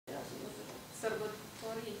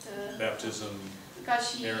sărbătorit baptism, ca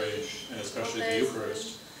și marriage, and especially the Eucharist.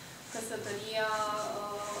 Căsătoria,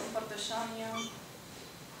 împărtășania.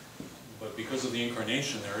 But because of the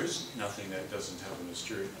incarnation, there is nothing that doesn't have a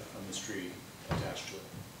mystery attached to it.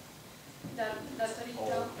 Dar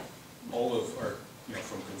datorită all of our,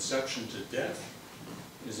 from conception to death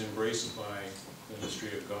is embraced by the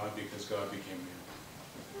mystery of God because God became man.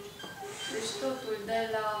 Deci totul de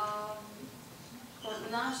la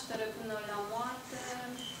naștere până la moarte,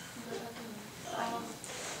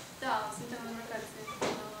 da, suntem îmbrăcați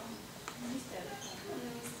în mister,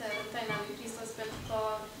 taina lui Hristos, pentru că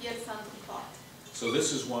El s-a întrupat. So this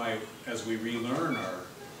is why, as we relearn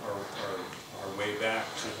our way back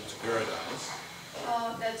to paradise,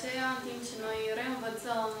 de aceea, în timp ce noi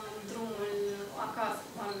reînvățăm drumul acasă,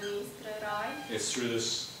 am venit spre Rai, it's through this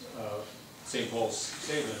St. Paul's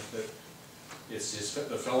statement that it's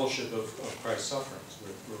the fellowship of Christ's sufferings,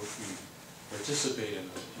 where we participate in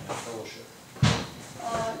a fellowship.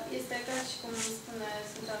 Este ca și cum spune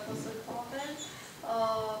Sfântul Apostol Pavel,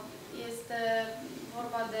 este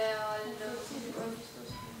vorba de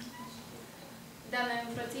a ne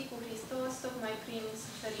înfrăți cu Hristos tocmai prin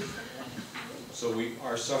suferințele. So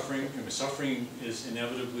our suffering is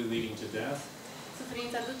inevitably leading to death.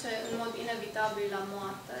 Suferința duce în mod inevitabil la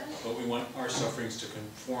moarte. But we want our sufferings to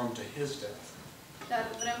conform to His death. Dar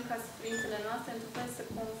vrem ca suferințele noastre într-un fel să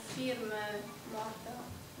confirme moartea.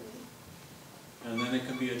 And then it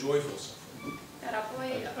can be a joyful suffering. Dar apoi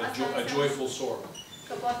a joyful sorrow.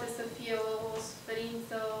 Că poate să fie o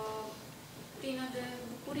suferință plină de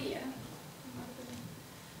bucurie.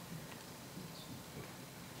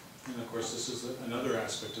 And of course, this is another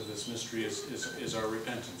aspect of this mystery is our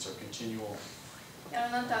repentance, our continual. Iar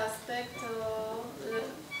un alt aspect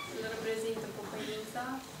îl reprezintă pocăința.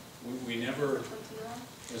 We never,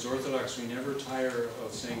 as Orthodox, we never tire of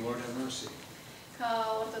saying, Lord, have mercy. Ca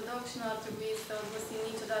ortodoxi nu ar trebui să obosim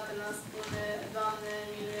niciodată în a spune, Doamne,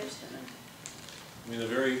 miluiește-ne. I mean,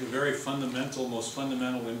 the very fundamental, most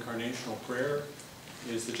fundamental incarnational prayer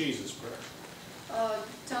is the Jesus prayer.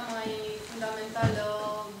 Cea mai fundamentală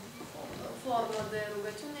formă de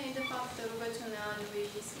rugăciune e de fapt rugăciunea lui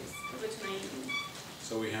Isus, rugăciunea inimii.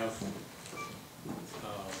 So we have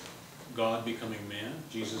God becoming man,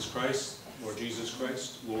 Jesus Christ, Lord Jesus Christ,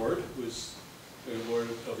 Lord, who is the Lord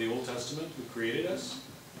of the Old Testament, who created us,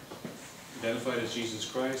 identified as Jesus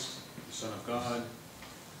Christ, the Son of God,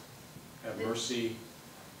 have mercy,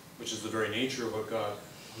 which is the very nature of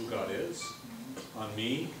who God is, on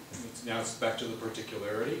me. Now it's back to the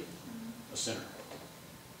particularity, a sinner.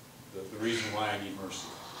 The reason why I need mercy.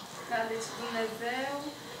 Da, deci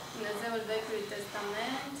Dumnezeul Vechiului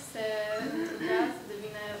Testament se întrupează,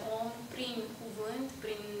 devine om prin cuvânt,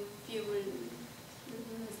 prin Fiul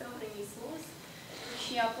Dumnezeu, prin Isus.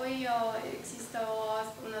 Și apoi există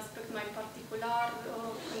un aspect mai particular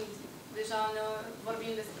când deja ne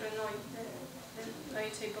vorbim despre noi, de noi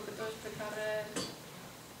cei păcătoși pe care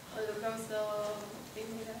îl rugăm să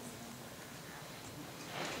primirească.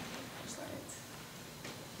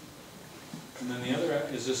 And then the other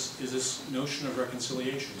is this notion of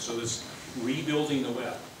reconciliation. So this rebuilding the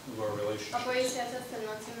web of our relationship. Apoi este această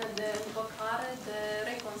noțiune de împăcare, de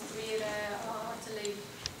reconstruire a acelei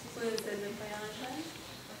pânze de păianjen.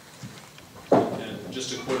 And just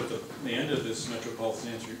to quote at the end of this, Metropolitan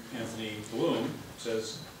Anthony Bloom says,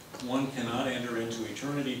 "One cannot enter into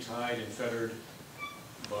eternity tied and fettered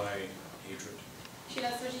by hatred." Și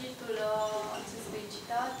la sfârșitul acestui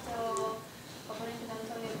citat, Părintele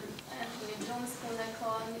Anthony Bloom spune că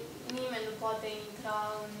nimeni nu poate intra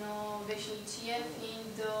în veșnicie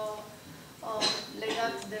fiind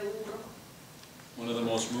legat de ură. One of the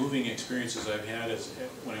most moving experiences I've had is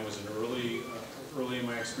when I was early in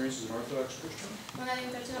my experiences as an Orthodox Christian. Una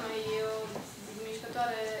dintre cele mai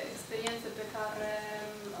mișcătoare experiențe pe care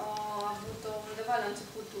am avut-o undeva la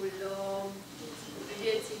începutul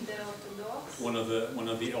vieții de ortodox. One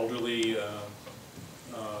of the elderly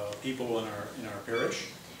people in our parish.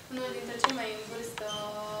 Unul dintre cei mai în vârstă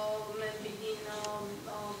membri din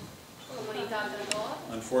comunitatea lor.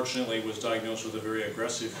 Unfortunately, was diagnosed with a very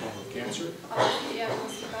aggressive form of cancer. A fost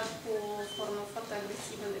diagnosticat cu o formă foarte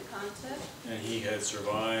agresivă de cancer. And he had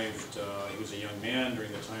survived. He was a young man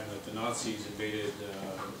during the time that the Nazis invaded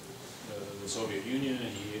the Soviet Union,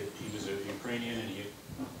 and he was a Ukrainian, and he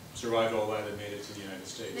survived all that and made it to the United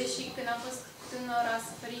States. Deși când a fost tânăr a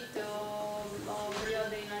suferit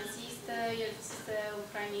perioadei naziste, el este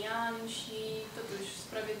ucrainian și totuși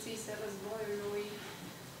supraviețuise războiului.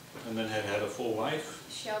 And then had a full life.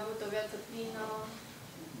 Și a avut o viață plină.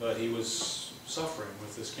 But he was suffering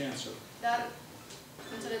with this cancer. Dar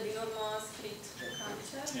în cele din urmă a suferit de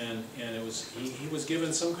cancer. And it was he was given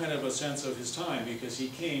some kind of a sense of his time because he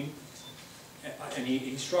came and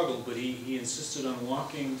he struggled, but he insisted on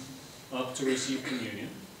walking up to receive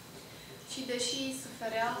communion. Și deși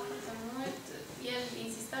suferea foarte mult, el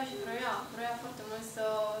insista și vroia foarte mult să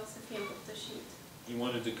fie împărtășit. He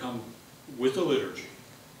wanted to come with the liturgy.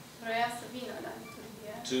 Vroia să vină la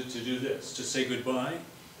liturghie. To do this, to say goodbye.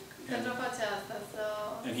 Pentru a face asta,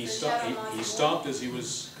 And he stopped as he was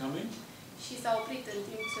coming. Și s-a oprit în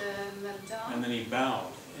timp ce mergea. And then he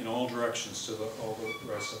bowed in all directions to all the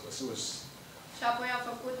rest of us. It was. Și apoi a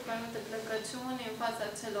făcut mai multe plecăciuni în fața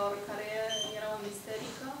celor care erau în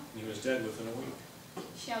biserică. He was dead within a week.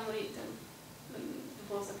 Și a murit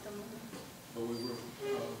după o săptămână. But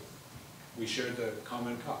we shared the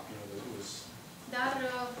common cup, you know, that it was. Dar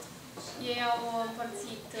ei au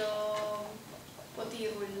împărțit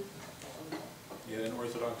potirul. He had an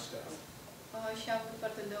Orthodox death. Și a avut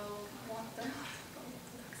parte de o moarte.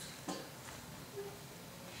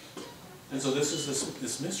 And so this is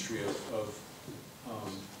this mystery of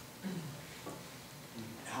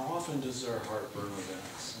how often does our heart burn with that?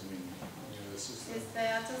 I mean, you know, this is. Este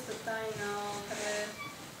această taină care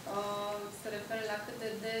se referă la cât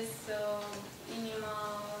de des inima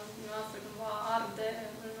noastră cumva arde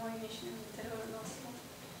în noi și în interiorul nostru.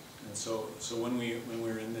 And so when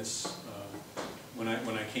we're in this,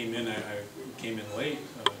 when I came in, I came in late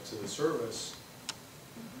to the service.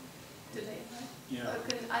 Today, right? Yeah.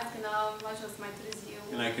 Când am ajuns mai târziu.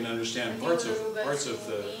 And I can understand parts of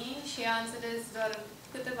the. Și am înțeles doar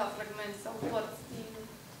câteva fragmente sau părți din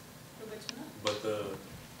rugăciune. But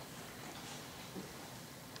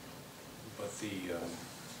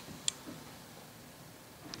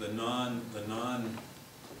the non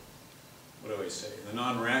what do I say? The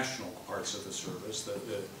non-rational parts of the service,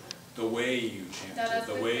 the way you chanted,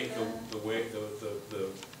 the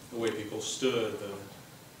way people stood,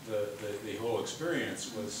 the whole experience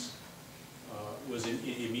was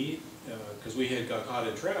immediate because we had got caught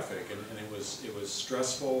in traffic and it was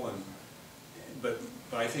stressful but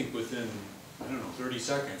I think within I don't know 30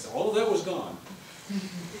 seconds all of that was gone.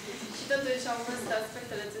 Și totuși au fost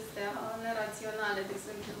aspectele acestea neraționale, de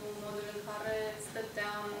exemplu, modul în care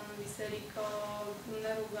stăteam în biserică,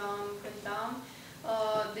 ne rugam, cântam,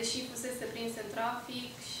 deși fusese prins în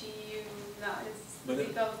trafic și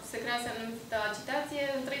adică se crease anumită agitație,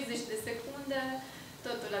 în 30 de secunde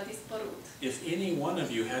totul a dispărut. If any one of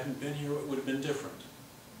you hadn't been here, it would have been different.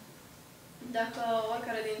 Dacă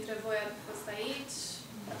oricare dintre voi ar fi fost aici,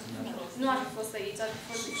 nu ar fi fost aici, ar fi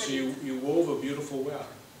fost diferit. So you wove a beautiful web.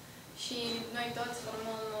 Și noi toți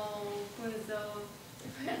formăm o pânză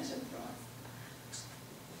foarte frumoasă.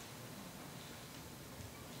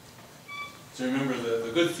 So remember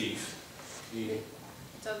the good thief.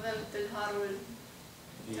 Deci avem tâlharul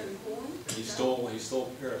cel bun. He stole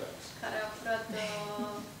paradise. Care a furat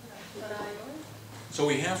raiul. So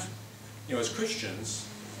we have, you know, as Christians,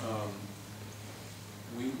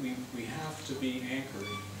 we have to be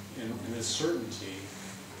anchored in this certainty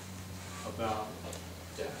about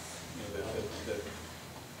death. You know, that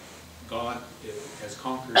God has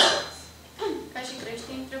conquered death. Ca și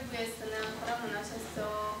creștini trebuie să ne ancorăm în această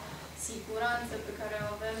siguranță pe care o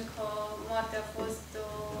avem că moartea a fost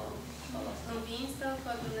învinsă,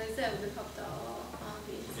 că Dumnezeu de fapt a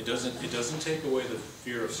învins. It doesn't take away the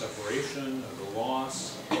fear of separation, of the loss,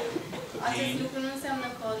 the pain. Acest lucru nu înseamnă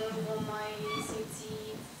că nu vom mai simți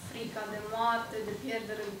frica de moarte, de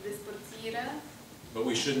pierdere, de despărțire. But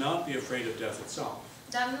we should not be afraid of death itself.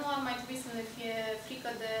 Dar nu ar mai trebui să ne fie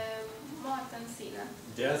frică de moarte în sine.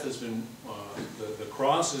 Death has been, the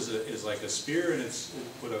cross is like a spear and it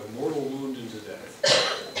put a mortal wound into death.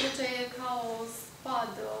 Crucea e ca o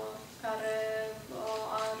spadă care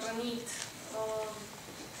a rănit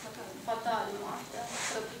fatal moartea.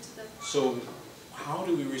 So, how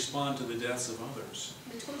do we respond to the deaths of others?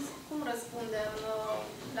 Deci cum răspundem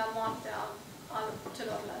la moartea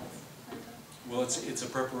celorlalți? Well, it's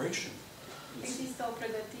a preparation. Există o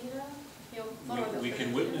pregătire, we can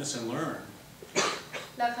witness and learn.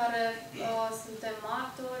 La care suntem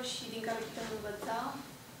martori și din care putem învăța.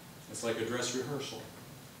 It's like a dress rehearsal.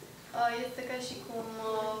 Este ca și cum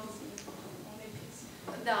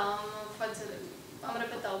am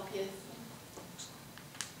repetat o piesă.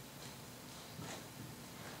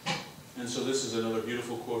 And so this is another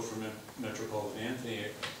beautiful quote from Metropolitan Anthony.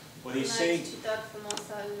 What he's saying.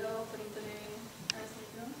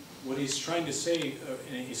 What he's trying to say,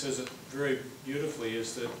 and he says it very beautifully, is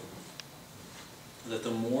that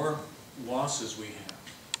the more losses we have,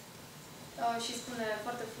 și spune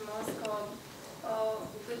foarte frumos că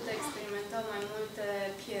cât experimentăm mai multe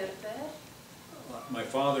pierderi, My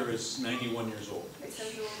father is 91 years old. De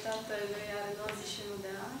exemplu, tatăl lui are 91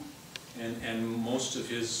 de ani. And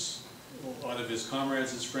a lot of his comrades,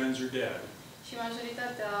 his friends are dead. Și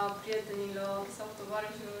majoritatea prietenilor sau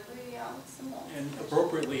tovarășilor lui sunt morți. And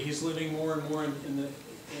appropriately, he's living more and more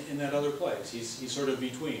in that other place. He's sort of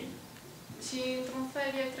between. Și într-un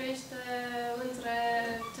fel el trăiește între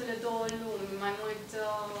cele două lumi, mai mult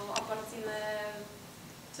aparține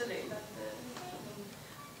celeilalte.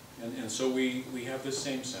 And so we have this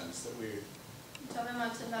same sense that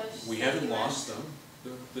we haven't lost them.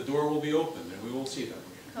 The door will be open and we will see them.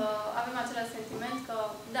 Că avem același sentiment că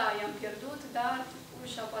da, i-am pierdut, dar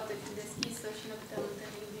ușa poate fi deschisă și ne putem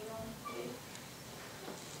întâlni din nou.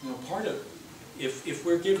 Part of if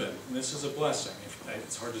we're given, and this is a blessing.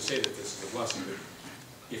 It's hard to say that this is a blessing, but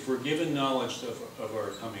if we're given knowledge of our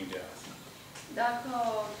coming death. Dacă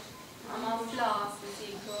am aflat, să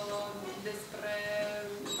zic, despre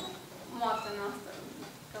moartea noastră,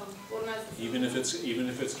 că urmează să even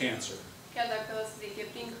if it's cancer. Chiar dacă, să zic, e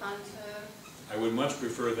prin cancer. I would much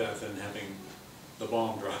prefer that than having the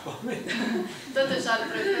bomb drop on me. Totuși ar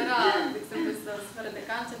prefera, de exemplu, să sufere de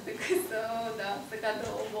cancer decât să cadă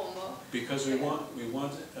o bombă. Because we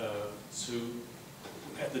want to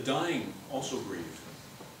the dying also grieve.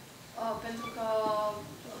 Pentru că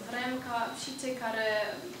vrem ca și cei care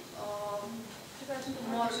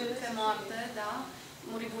mor pe moarte, da,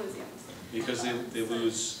 muribunzi. Because they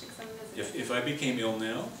lose. If I became ill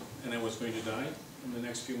now and I was going to die in the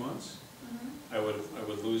next few months, I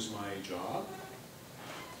would lose my job.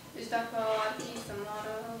 Deci dacă ar fi să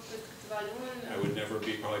moară peste câteva luni, I would never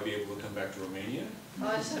probably be able to come back to Romania.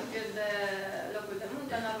 Și-ar pierde locul de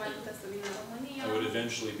muncă, n-ar mai putea să vină în România. I would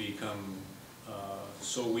eventually become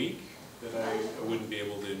so weak that I wouldn't be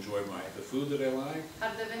able to enjoy the food that I like.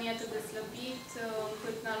 Ar deveni atât de slăbit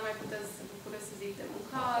încât n-ar mai putea să se bucure, să zic, de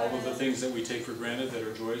mâncare. All of the things that we take for granted that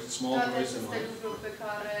are joys, small joys in life. Toate aceste lucruri pe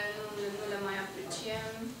care nu le mai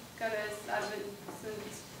apreciem, care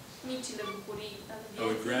sunt micile bucurii ale vieții. I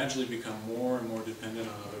would gradually become more and more dependent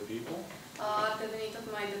on other people. Ar deveni tot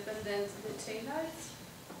mai dependent de ceilalți.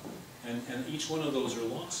 And each one of those are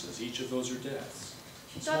losses. Each of those are deaths.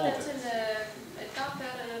 Și toate acele etape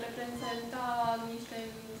reprezintă niște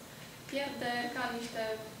pierderi, ca niște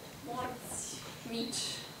morți mici.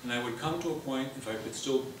 And I would come to a point, if I could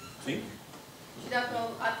still think, și dacă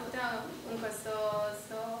ar putea încă să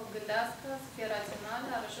gândească, să fie rațional,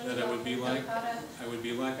 ar ajunge la un punct în care I would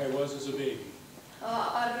be like I was as a baby.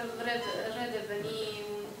 Ar redeveni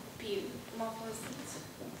un copil, cum a fost.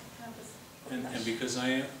 And because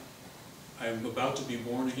I'm about to be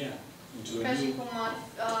born again into a ca și new. cum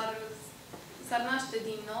s-ar naște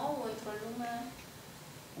din nou într-o lume,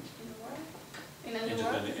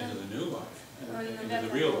 into the new life, into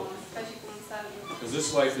the real life. Ca și cum s-ar. Because this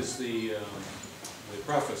life is the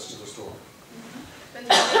preface to the story. Pentru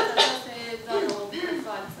că viața asta e doar o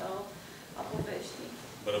prefață a poveștii.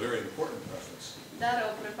 But a very important preface. Dar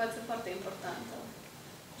o prefață foarte importantă.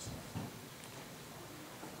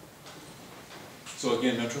 So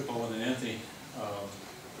again, Metropolitan Anthony,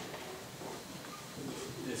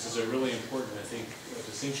 this is a really important, I think,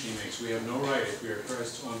 distinction he makes. We have no right, if we are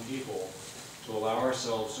Christ's own people, to allow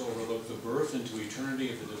ourselves to overlook the birth into eternity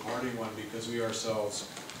of the departing one because we ourselves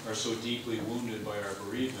are so deeply wounded by our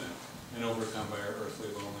bereavement and overcome by our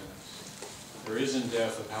earthly loneliness. There is in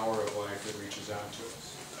death a power of life that reaches out to us.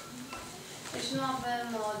 Deci nu avem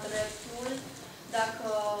dreptul, dacă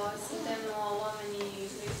suntem oamenii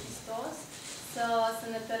lui Hristos, să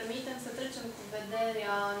ne permitem să trecem cu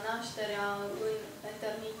vederea nașterea în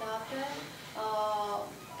eternitate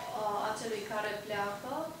a celui care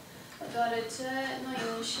pleacă, deoarece noi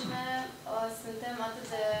înșine suntem atât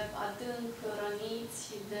de adânc răniți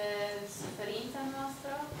de suferința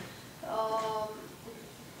noastră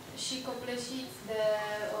și copleșiți de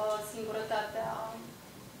singurătatea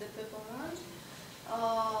de pe pământ.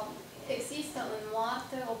 Există în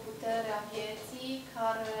moarte o putere a vieții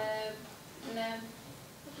care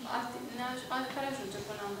care ajunge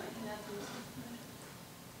până la noi.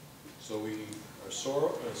 So we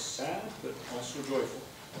are sad, but also joyful.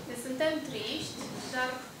 Deci suntem triști, dar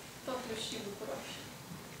totuși și bucuroși.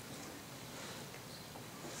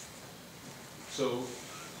 So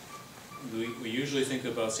we usually think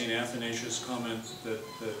about St. Athanasius' comment that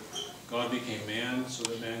God became man so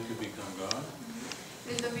that man could become God.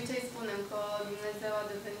 Deci de obicei spunem că Dumnezeu a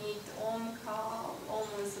devenit om ca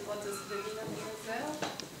omul să poată să devină Dumnezeu.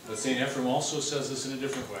 But St. Ephrem also says this in a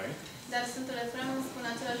different way. Dar Sfântul Efrem spune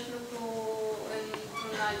același lucru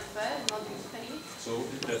într-un alt fel, în mod diferit. So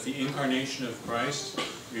that the incarnation of Christ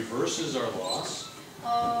reverses our loss.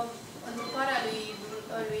 Întruparea lui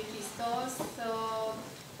lui Hristos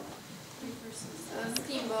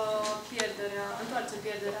schimbă pierderea, întoarce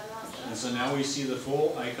pierderea noastră. And so now we see the full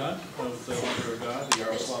icon of the Mother of God, the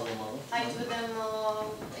Yaroslava Mother. Aici vedem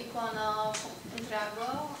icoana întreagă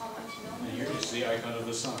a Maicii Domnului. And here is the icon of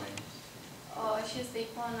the sign. Și este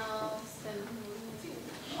icoana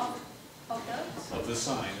of the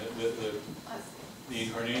sign. The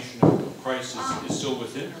incarnation of Christ is still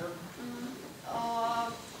within her.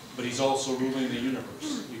 But he's also ruling the universe.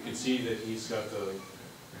 You can see that he's got the,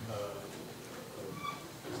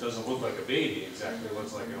 it doesn't look like a baby exactly, it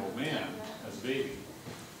looks like an old man as a baby.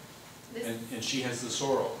 And she has the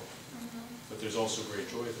sorrow, but there's also great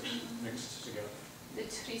joy there, mixed together.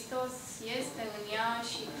 Deci Hristos este în ea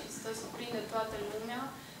și Hristos cuprinde toată lumea,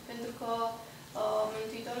 pentru că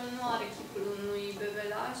Mântuitorul nu are chipul unui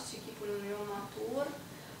bebelaș, ci chipul unui om matur.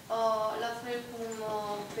 La fel cum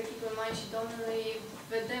pe chipul Maicii Domnului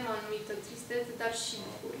vedem anumită tristețe, dar și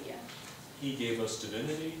bucurie. He gave us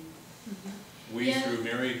divinity. We through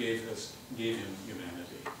Mary gave him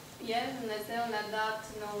humanity. El, Dumnezeu, ne-a dat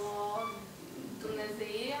nouă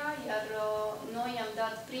Dumnezeirea, iar noi i-am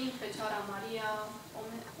dat prin Fecioara Maria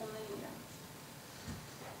omenirea.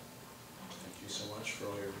 Thank you so much for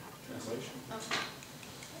all your translation. Okay.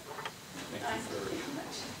 Thank you for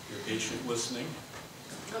your patient listening.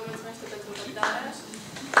 Vă mulțumesc pentru răbdare.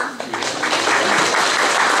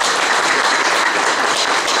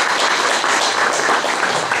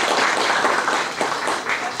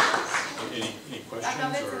 Any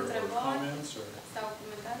questions or comments or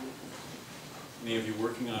any of you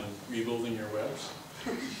working on rebuilding your webs?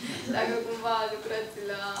 Dacă cumva lucrați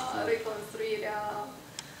la reconstruirea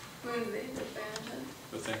pânzei de pe internet.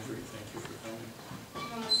 But thank you for coming.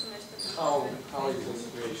 Vă mulțumesc pentru How is the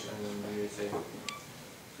situation in the USA?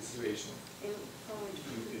 The situation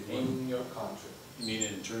in your country. You mean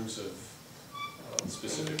in terms of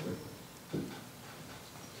specifically?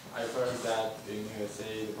 I've heard that in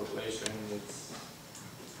USA the population is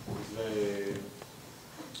very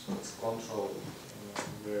controlled,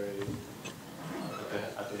 very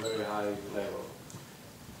at a very high level,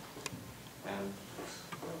 and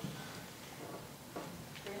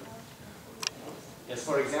yes,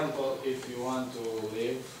 for example, if you want to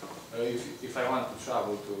live, if I want to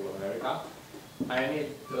travel to America, I need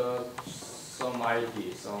some ID,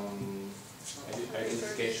 some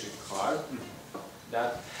identification card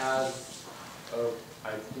that has,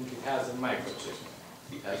 I think it has a microchip.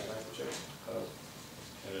 It has a microchip.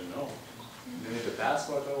 I don't know. Do you need a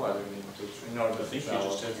passport or what? Do you need to, in order to I think you travel?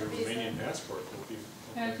 just have your Romanian passport.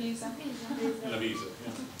 And a visa. And a visa,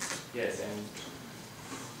 yeah. Yes, and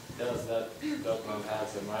does that document has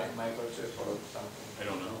a microchip or something? I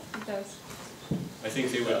don't know. It does. I think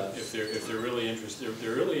they would, if they're really interested,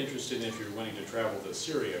 they're really interested if you're wanting to travel to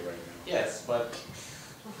Syria right now. Yes, but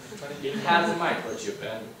it has a microchip,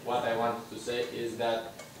 and what I wanted to say is that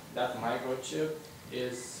that microchip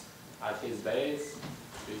is at his base.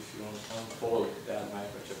 If you unfold that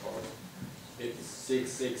microchip, it's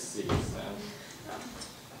 666, and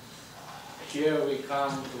here we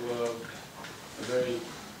come to a very,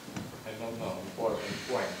 I don't know, important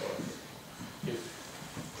point. Or if,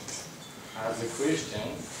 as a Christian,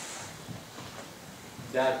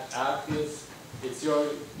 that act is, it's your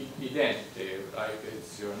identity, like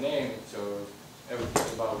it's your name, it's your everything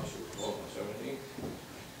about you, almost everything,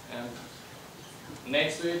 and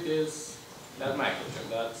next to it is that microchip,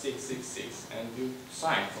 that 666, and you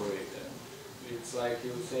sign for it. It's like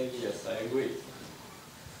you say, yes, I agree.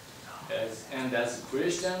 And as a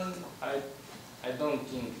Christian, I don't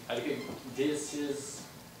think, I think this is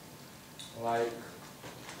like...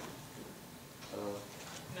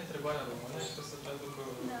 Întrebarea românește să traducă...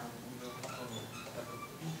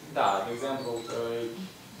 Da, de exemplu,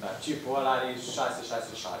 da, chipul ăla are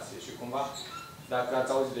 666 și cumva, dacă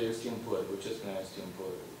ați auzit de Justin Pârgu, ce spunea Justin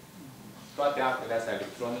Pârgu? Toate actele astea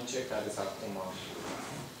electronice care sunt acum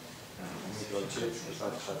microchip și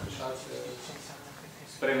 666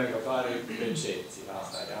 spre mergătoare percepții.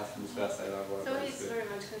 Despre asta era vorba. So he's very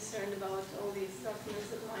much concerned about all these documents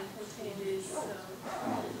that might contain this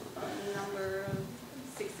number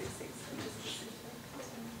 666.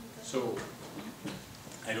 So,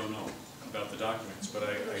 I don't know about the documents, but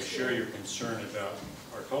I share your concern about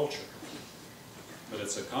our culture. But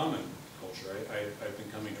it's a common culture. I've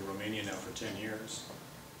been coming to Romania now for 10 years.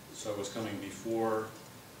 So I was coming before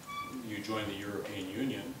you joined the European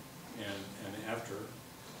Union and after.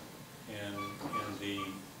 And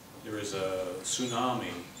there is a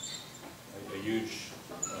tsunami, a huge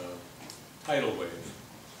tidal wave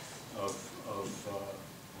of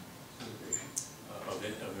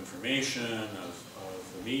information, of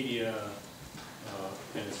the media,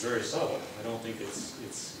 and it's very subtle. I don't think it's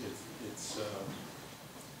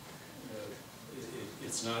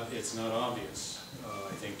not obvious,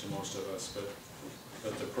 I think, to most of us.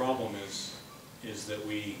 But the problem is that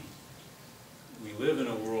we live in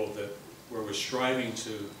a world where we're striving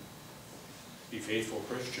to be faithful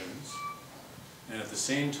Christians, and at the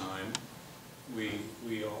same time,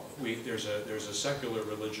 there's a secular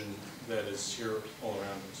religion that is here all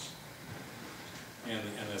around us, and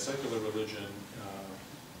the secular religion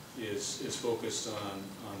is focused on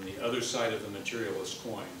the other side of the materialist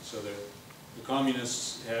coin. So the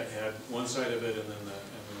communists had one side of it, and then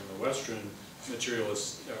the Western materialists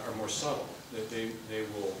are more subtle. They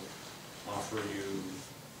will offer you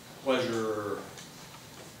pleasure,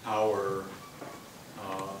 power,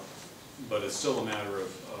 but it's still a matter of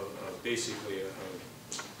basically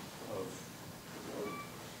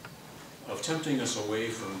of tempting us away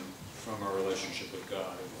from our relationship with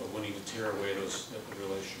God, of wanting to tear away the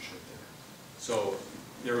relationship there. So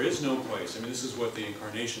there is no place. I mean, this is what the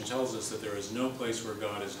Incarnation tells us, that there is no place where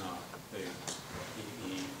God is not. He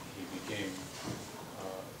became a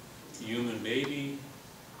human baby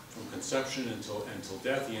from conception until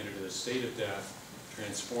death. He entered a state of death,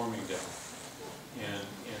 transforming death.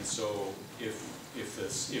 And so if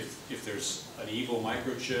there's an evil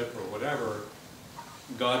microchip or whatever,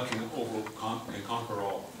 God can conquer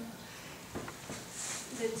all.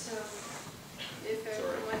 Deci, este o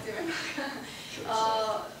informație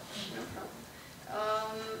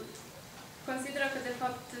consideră că de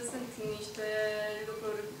fapt sunt niște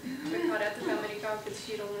lucruri pe care atât America cât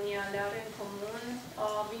și România le are în comun.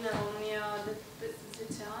 Vine în România de peste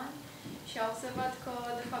 10 ani și a observat că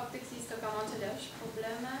de fapt există cam aceleași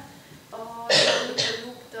probleme. O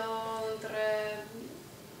luptă între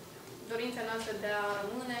dorința noastră de a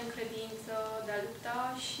rămâne în credință, de a lupta,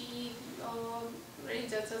 și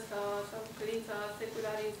religia aceasta sau credința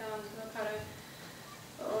secularizantă care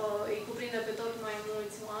îi cuprinde pe tot mai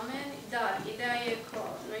mulți oameni, dar ideea e că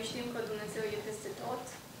noi știm că Dumnezeu e peste tot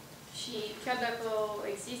și chiar dacă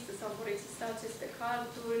există sau vor exista aceste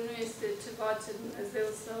carduri, nu este ceva ce Dumnezeu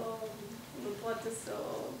să nu poate să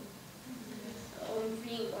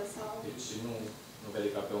învingă sau... Deci nu vede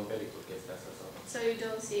ca pe un pericol chestia asta sau... So you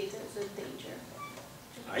don't see it as a danger?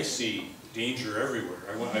 I see danger everywhere.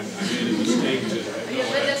 I made a mistake to...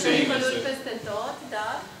 What I'm saying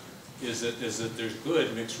is that there's good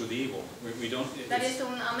mixed with evil. We don't... Dar este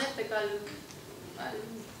un amestec al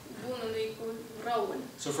bunului cu răul.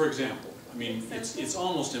 So, for example, I mean, it's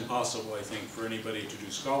almost impossible, I think, for anybody to do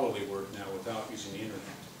scholarly work now without using the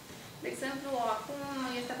internet. De exemplu, acum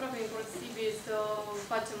este aproape imposibil să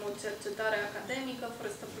facem o cercetare academică fără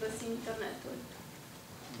să folosim internetul.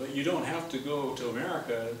 But you don't have to go to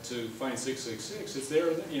America to find 666. It's there,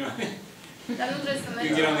 you know. Dar nu trebuie să mergi.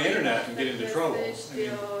 You get on the internet and get into trouble.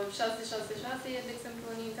 666 e, de exemplu,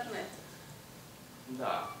 în internet.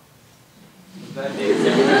 Da.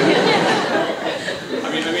 I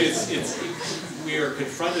mean, we are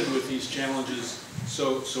confronted with these challenges,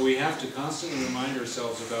 so we have to constantly remind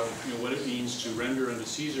ourselves about what it means to render unto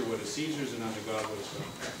Caesar what is Caesar's and unto God what is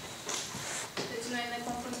God. Deci noi ne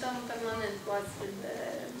confruntăm permanent cu astfel de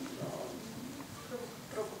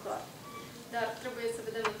provocări. Dar trebuie să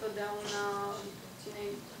vedem întotdeauna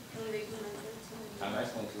unde-i Dumnezeu. Am mai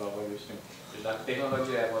spus la voi, știm. Deci dacă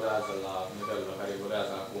tehnologia evoluează la nivelul la care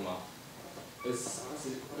evoluează acum,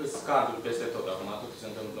 îs carduri peste tot. Acum tot se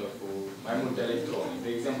întâmplă cu mai multe electronic.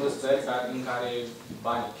 De exemplu, țări în care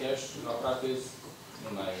banii cash aproape nu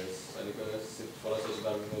mai îs. Adică se folosește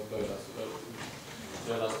doar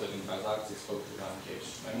 2% din tranzacții se făcut cu bani cash.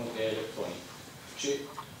 Mai multe e electronic. Și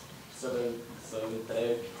să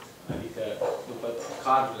întreb, adică după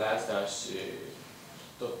cardurile astea și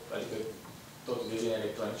tot, adică totul devine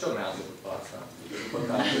electronic. Ce urmează după asta? După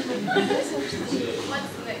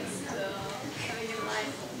What's next? Having in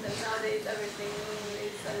mind that nowadays everything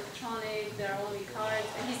is electronic, there are only cards.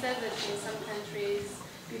 And he said that in some countries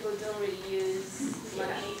people don't really use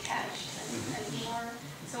money, cash anymore.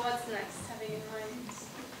 So what's next? Having in mind?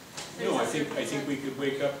 No, I think we could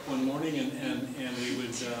wake up one morning and we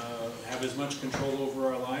would have as much control over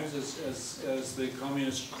our lives as the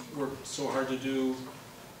communists worked so hard to do,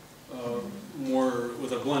 more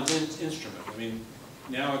with a blunt instrument. I mean,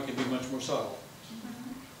 now it can be much more subtle.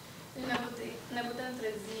 Ne putem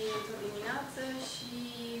trezi într-o dimineață și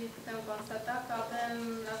putem constata că avem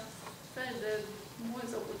la fel de mult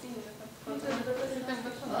sau puțin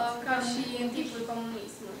ca și în timpul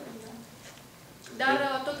comunismului. Dar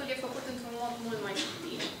totul e făcut într-un mod mult mai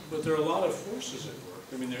subtil. But there are a lot of forces at work.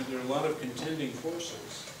 I mean, there are a lot of contending forces.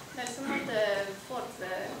 Dar sunt multe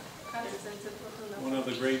forțe care sunt rotundă. One of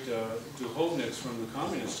the great duhovniks from the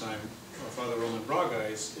communist time, Father Roman Braga,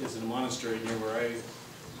 is in a monastery near where I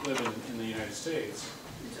live in the United States.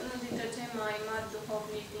 Deci unul dintre cei mai mari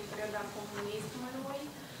duhovnici din perioada comunismului,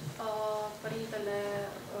 părintele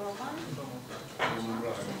Roman,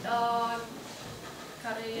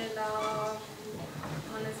 care e la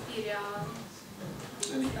mănăstirea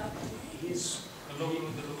din Statele.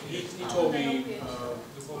 He told me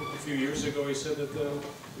a few years ago, he said that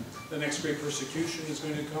the next great persecution is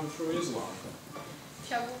going to come through Islam.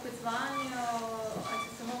 Și acum câțiva ani,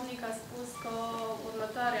 acest duhovnic a spus că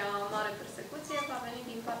următoarea mare persecuție va veni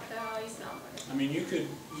din partea islamului. I mean, you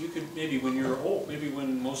could maybe when you're old, maybe when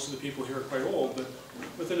most of the people here are quite old, but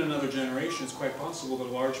within another generation, it's quite possible that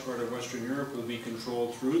a large part of Western Europe will be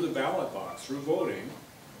controlled through the ballot box, through voting,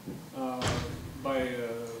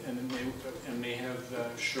 and may have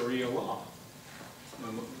Sharia law,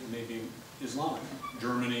 maybe Islamic.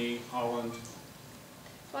 Germany, Holland.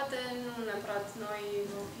 Poate nu neapărat noi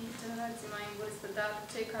vom fi generații mai în vârstă, dar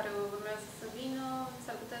cei care urmează să vină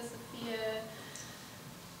s-ar putea să fie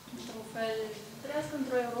într-un fel... Trăiască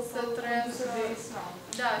într-o Europa de islam.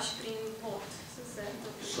 Da, și prin vot să se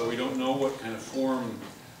întâmple. So we don't know what kind of form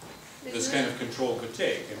this kind of control could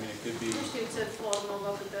take. I mean, it could be... Nu știu ce formă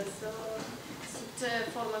va putea ce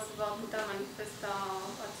formă se va putea manifesta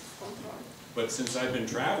acest control. But since I've been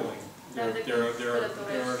traveling, there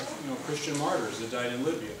are Christian martyrs that died in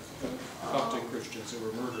Libya, Coptic Christians that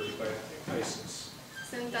were murdered by ISIS.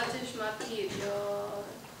 Sunt acești martiri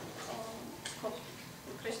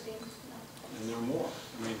creștini. And there are more.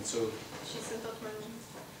 I mean, Și sunt tot mai mulți.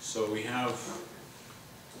 So we have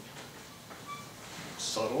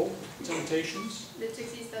subtle temptations. Deci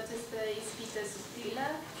există aceste ispite subtile.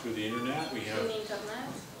 Through the internet, prin internet.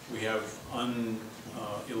 We have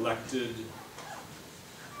unelected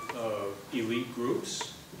elite groups.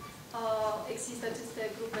 Există aceste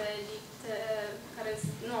grupe elite care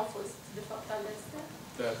nu au fost de fapt alese.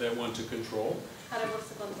 That want to control. Care vor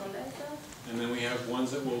să controleze. And then we have ones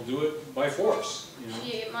that will do it by force.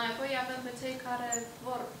 Și mai apoi avem pe cei care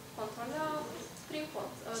vor controla prin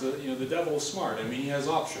forță. So the devil is smart. I mean, he has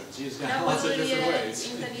options. He's got lots of different ways.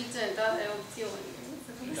 Inteligent, are opțiuni.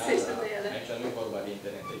 Da, aici nu e vorba de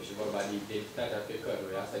internet, aici e vorba de identitatea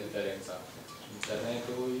fiecăruia. Asta e diferența.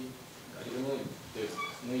 Internetul, adică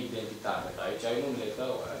nu identitatea, dar aici ai numele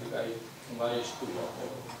tău, adică ai cumva ești tu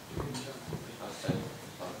acolo. Asta e.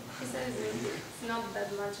 He says it's not that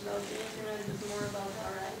much about the internet, but more about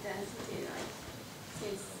our identity, like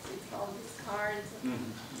since it's all these cards.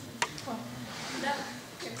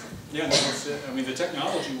 Yeah, no, that's it. I mean, the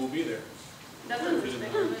technology will be there.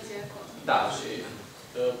 Da, și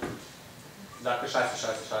dacă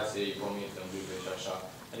 666 e comit în Biblie și așa,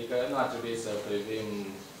 adică nu ar trebui să privim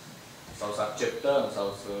sau să acceptăm sau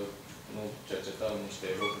să nu cercetăm niște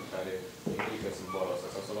lucruri care implică simbolul ăsta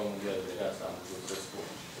sau să luăm în vedere asta, am vrut să spun.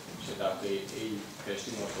 Și dacă e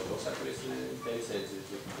creștin ortodox, ar trebui să le intereseze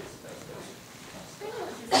de chestia asta.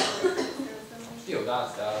 Știu, da,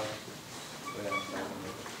 astea...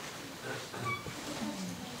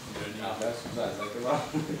 Scuzați, dacă va...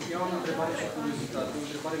 Eu am o întrebare și curiozitate, o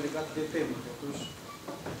întrebare legată de temă, totuși.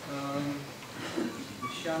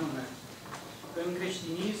 Și anume, în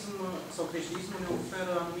creștinism, sau creștinismul ne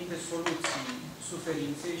oferă anumite soluții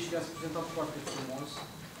suferinței și le-ați prezentat foarte frumos.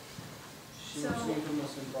 Și mulțumim frumos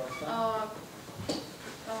pentru asta.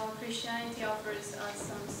 Christianity offers us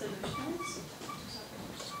some solutions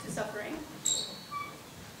to suffering.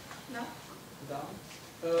 Da? Da.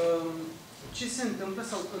 Ce se întâmplă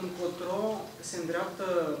sau încotro se îndreaptă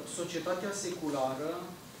societatea seculară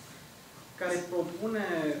care propune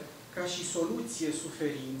ca și soluție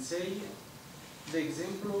suferinței, de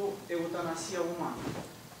exemplu, eutanasia umană?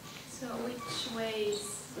 So which ways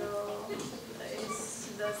is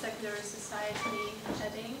the secular society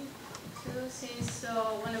heading to, since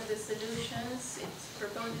one of the solutions it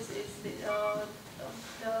proposes is the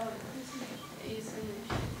euthanasia?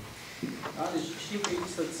 Da? Deci știm că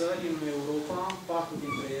există țări în Europa, 4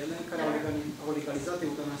 dintre ele, care au legalizat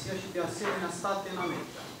eutanasia și de asemenea state în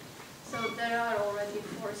America. So there are already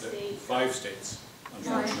 4 states. 5 states,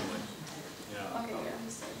 unfortunately. Yeah. Okay, yeah,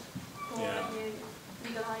 understood. Who already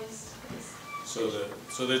legalized this.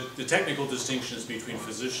 So the technical distinctions between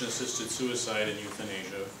physician-assisted suicide and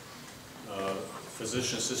euthanasia.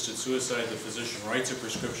 Physician-assisted suicide, the physician writes a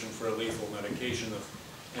prescription for a lethal medication,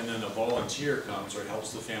 and then a volunteer comes or helps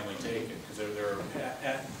the family take it, because there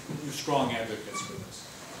are strong advocates for this.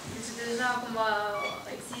 Deci deja cumva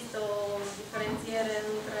există o diferențiere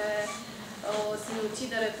între o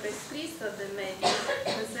ucidere prescrisă de medic,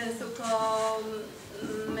 în sensul că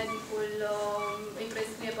medicul îi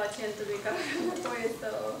prescrie pacientului care are nevoie să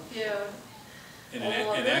fie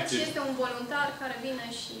omorât și este un voluntar care vine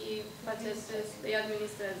și îi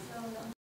administrează.